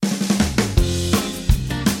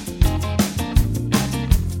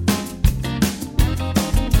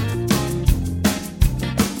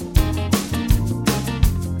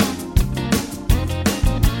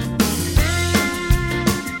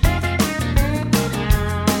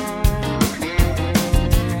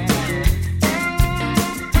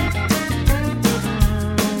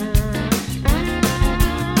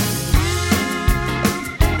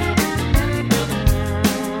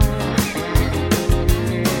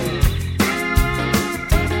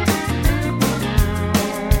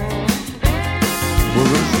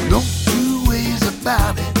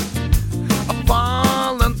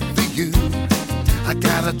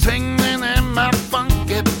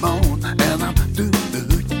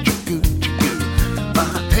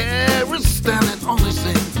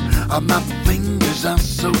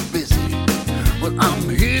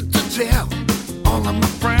telling my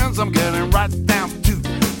friends I'm getting right down to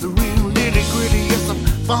the real nitty gritty. Yes, I'm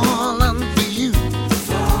falling for you.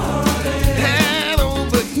 Head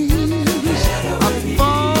over heels. I'm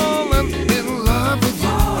falling in love with you.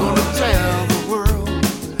 Gonna tell the world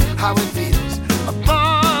how it feels. I'm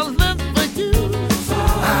falling for you.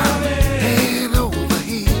 I'm head over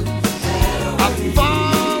heels. I'm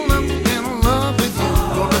falling in love with you.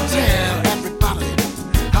 Gonna tell everybody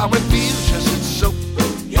how it feels. Yes, it's so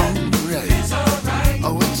alright.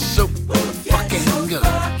 Oh, it's so fucking good.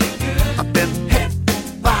 I've been hit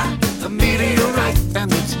by a meteorite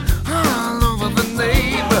and it's all over the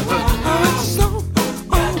neighborhood. Oh, it's so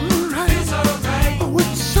alright. Oh,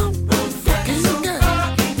 it's so fucking good.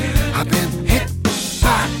 I've been hit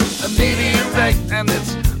by a meteorite and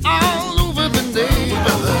it's all over the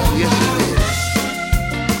neighborhood. Yes, it is.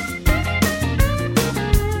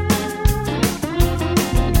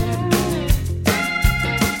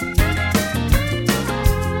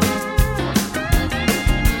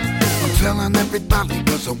 Telling everybody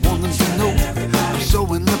cause I want them to know I'm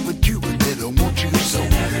so in love with you and they don't want you so.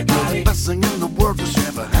 You're the best thing in the world, this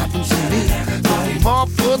never happens to me. So I'm all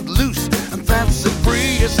foot loose and fancy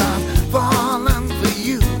free as I'm falling for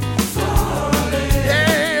you.